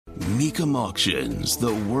Mecum Auctions,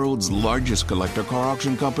 the world's largest collector car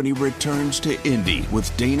auction company, returns to Indy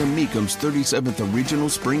with Dana Mecum's 37th Original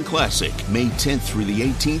Spring Classic, May 10th through the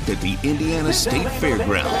 18th at the Indiana State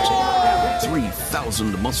Fairgrounds.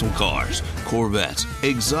 3,000 muscle cars, Corvettes,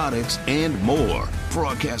 exotics, and more.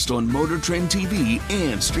 Broadcast on Motor Trend TV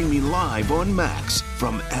and streaming live on Max.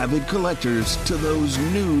 From avid collectors to those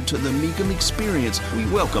new to the Mecum experience, we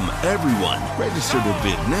welcome everyone. Register to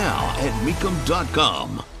bid now at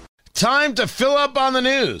Mecum.com. Time to fill up on the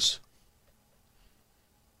news.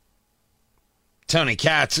 Tony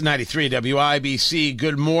Katz, 93 WIBC.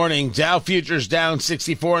 Good morning. Dow futures down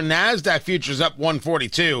 64. NASDAQ futures up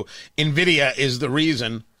 142. NVIDIA is the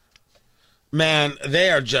reason. Man, they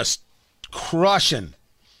are just crushing,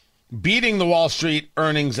 beating the Wall Street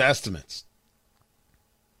earnings estimates.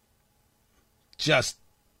 Just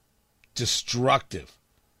destructive.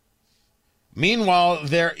 Meanwhile,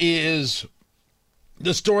 there is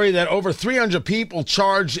the story that over 300 people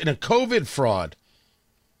charged in a COVID fraud,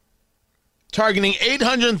 targeting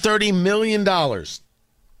 $830 million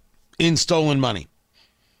in stolen money.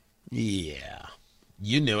 Yeah,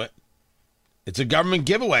 you knew it. It's a government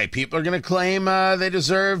giveaway. People are going to claim they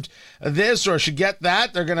deserved this or should get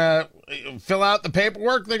that. They're going to fill out the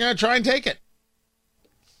paperwork. They're going to try and take it.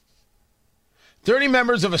 30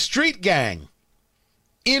 members of a street gang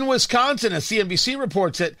in Wisconsin, as CNBC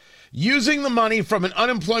reports it, using the money from an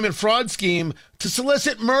unemployment fraud scheme to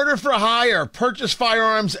solicit murder for hire, purchase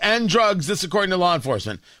firearms and drugs. This according to law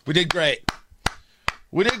enforcement. We did great.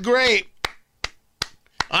 We did great.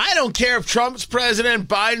 I don't care if Trump's president,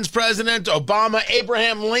 Biden's president, Obama,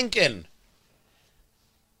 Abraham Lincoln.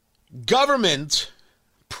 Government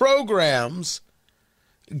programs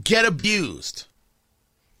get abused.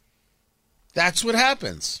 That's what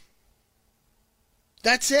happens.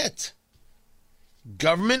 That's it.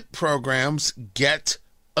 Government programs get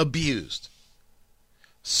abused.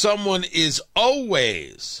 Someone is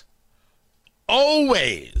always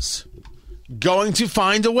going to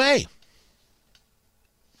find a way.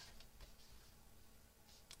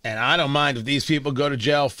 And I don't mind if these people go to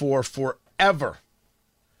jail for forever.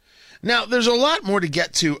 Now, there's a lot more to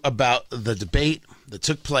get to about the debate that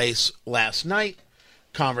took place last night.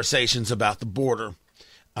 Conversations about the border.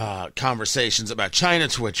 Conversations about China,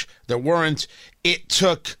 to which there weren't. It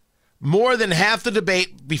took more than half the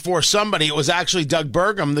debate before somebody, it was actually Doug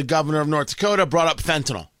Burgum, the governor of North Dakota, brought up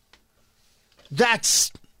fentanyl.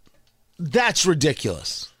 That's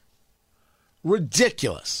ridiculous.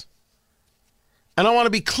 Ridiculous. And I want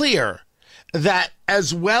to be clear that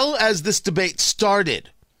as well as this debate started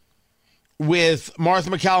with Martha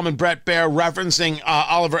MacCallum and Bret Baier referencing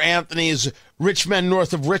Oliver Anthony's Rich Men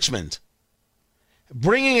North of Richmond,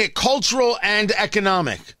 bringing it cultural and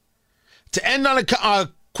economic, to end on a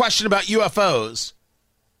question about UFOs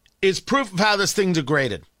is proof of how this thing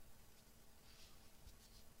degraded.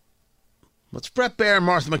 What's Bret Baier and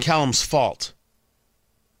Martha MacCallum's fault?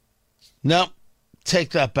 Nope,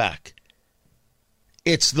 take that back.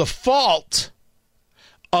 It's the fault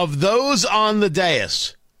of those on the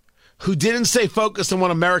dais who didn't stay focused on what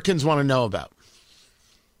Americans want to know about.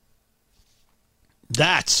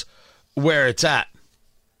 That's where it's at.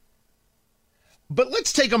 But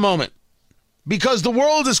let's take a moment, because the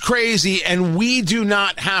world is crazy and we do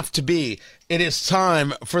not have to be. It is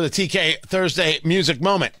time for the TK Thursday music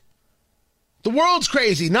moment. The world's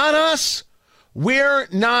crazy, not us. We're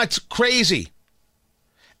not crazy.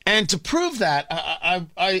 And to prove that, I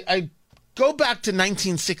go back to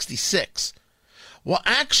 1966. Well,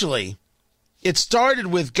 actually, it started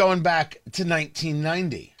with going back to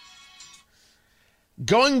 1990.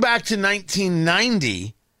 Going back to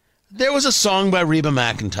 1990, there was a song by Reba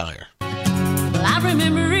McEntire. Well, I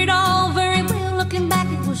remember it all very well. Looking back,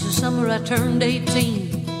 it was the summer I turned 18.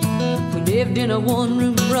 We lived in a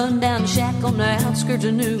one-room rundown shack on the outskirts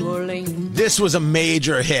of New Orleans. This was a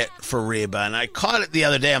major hit for Reba, and I caught it the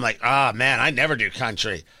other day. I'm like, man, I never do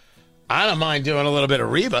country. I don't mind doing a little bit of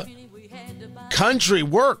Reba. Country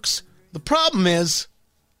works. The problem is,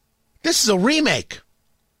 this is a remake.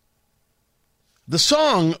 The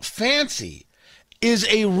song Fancy is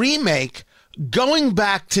a remake going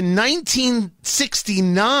back to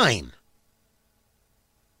 1969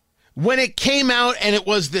 when it came out, and it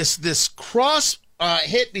was this cross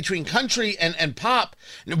hit between country and pop.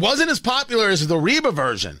 And it wasn't as popular as the Reba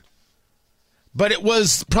version, but it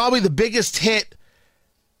was probably the biggest hit,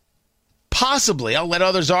 possibly, I'll let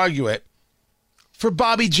others argue it, for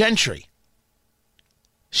Bobby Gentry.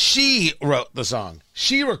 She wrote the song.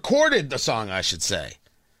 She recorded the song, I should say.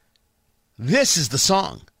 This is the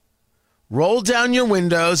song. Roll down your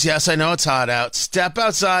windows. Yes, I know it's hot out. Step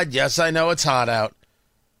outside. Yes, I know it's hot out.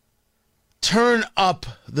 Turn up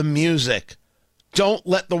the music. Don't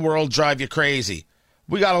let the world drive you crazy.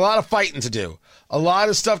 We got a lot of fighting to do, a lot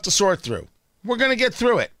of stuff to sort through. We're going to get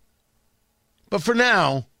through it. But for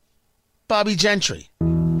now, Bobbie Gentry. I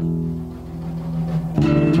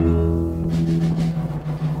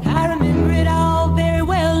remember it all very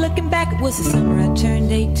well. Looking back, it was the summer I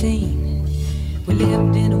turned 18. We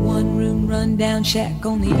lived in a one-room run-down shack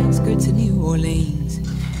on the outskirts of New Orleans.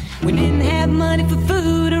 We didn't have money for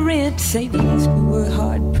food or rent, to say the least we were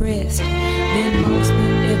hard-pressed. Then Mom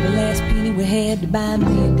spent every last penny we had to buy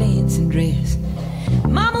me a dancing dress.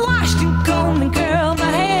 Mama washed and combed and curled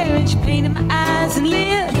my hair, and she painted my eyes and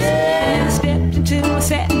lips. And I stepped into my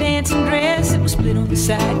satin dancing dress. It was split on the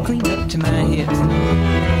side, cleaned up to my hips.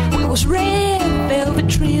 It was red velvet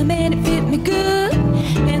trim and it fit me good.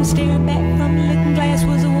 And staring back from the looking glass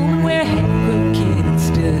was a woman where a half-grown kid had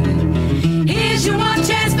stood. Here's your one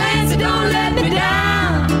chance, fancy, don't let me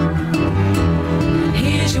down.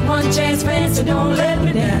 Here's your one chance, fancy, don't let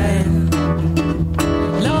me down.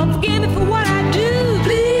 Lord, forgive me for what I do,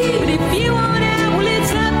 please. But if you want out, well,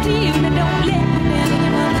 it's up to you. Now don't let me down,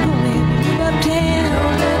 and I'm gonna let me move uptown.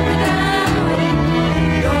 Don't let me down,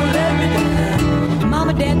 don't let me down.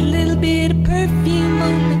 Mama dabbed a little bit of perfume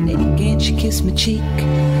on my neck, and she kissed my cheek.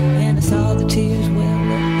 And I saw the tears well up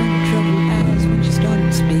in her troubled eyes when she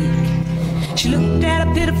started to speak. She looked at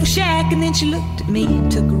a pitiful shack, and then she looked at me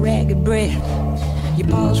and took a ragged breath. Your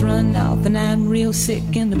paws run off, and I'm real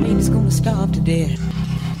sick, and the baby's gonna starve to death.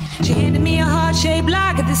 She handed me a heart-shaped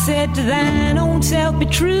locket that said, to thine own self be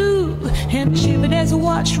true. And I shivered as I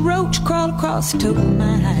watched a roach crawl across the toe of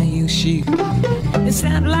my high-heel shoe. It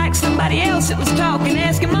sounded like somebody else that was talking,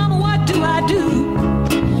 asking, Mama, what do I do?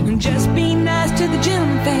 And just be nice to the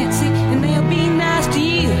gentleman, fancy, and they'll be nice to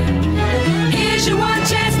you. Here's your one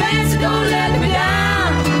chance, fancy, don't let me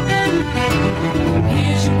down.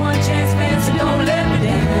 Here's your one chance, fancy, don't let me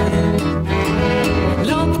down.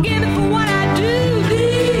 Lord, forgive me for what I do,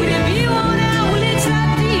 please. If you want out, well, it's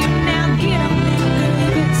up to you. Now get up, little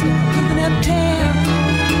girl, let's go moving uptown.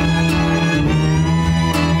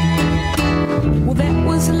 Well, that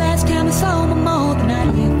was the last time I saw my mom, the night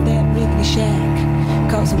I left that rickety shack.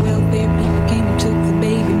 Cause the welfare people came and took the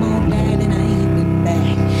baby, Mom died, and I ain't been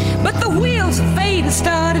back. But the wheels of fate had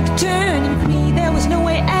started to turn, and for me there was no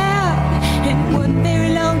way out. And it wasn't very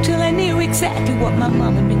long till I knew exactly what my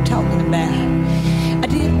mom had been talking about. I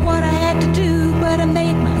did what I had to do, but I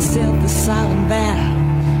made myself a solemn vow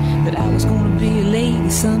that I was gonna be a lady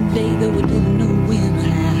someday, though I didn't know when or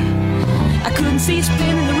how. I couldn't see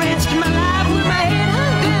spending the rest of my life with my head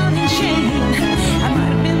hung down in shame. I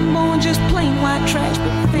might have been born just plain white trash,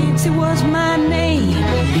 but fancy was my name.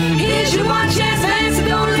 Here's your one chance, fancy,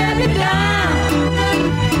 don't let me down.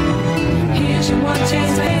 Here's your one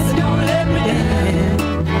chance, fancy, don't let me down.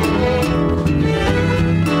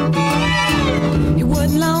 It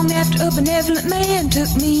wasn't long after a benevolent man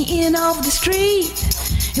took me in off the street.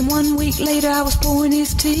 And 1 week later I was pouring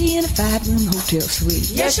his tea in a 5-room hotel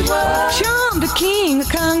suite. Yes, you were. Charmed a king, a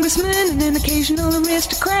congressman, and an occasional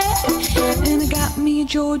aristocrat. And I got me a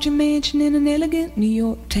Georgia mansion in an elegant New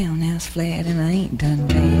York townhouse flat. And I ain't done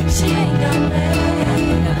bad. She ain't done bad.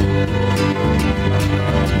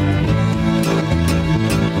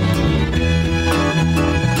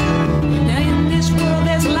 Now in this world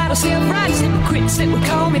there's a lot of self-righteous hypocrites that would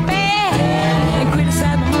call me bad and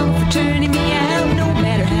criticize my mama for turning me out, no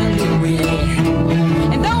matter how little we had.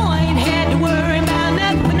 And though I ain't had to worry about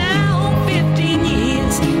nothing for now, 15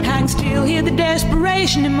 years, I can still hear the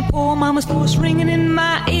desperation in my poor mama's voice ringing in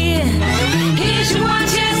my ear. Here's your one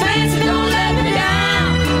chance, fancy, don't let me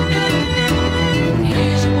down.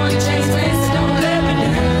 Here's your one chance, fancy, don't let me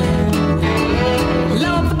down.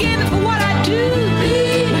 Lord, forgive me for what I do,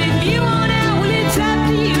 please. But if you want out, well, it's up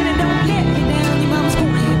to you. Now don't let me down. Your mama's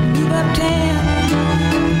gonna help me move uptown.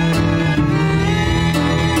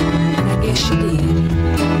 And I guess she did.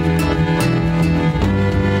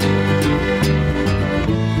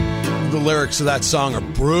 The lyrics of that song are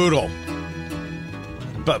brutal,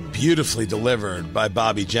 but beautifully delivered by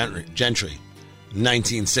Bobbie Gentry,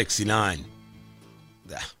 1969.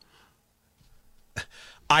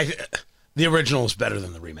 The original is better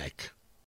than the remake.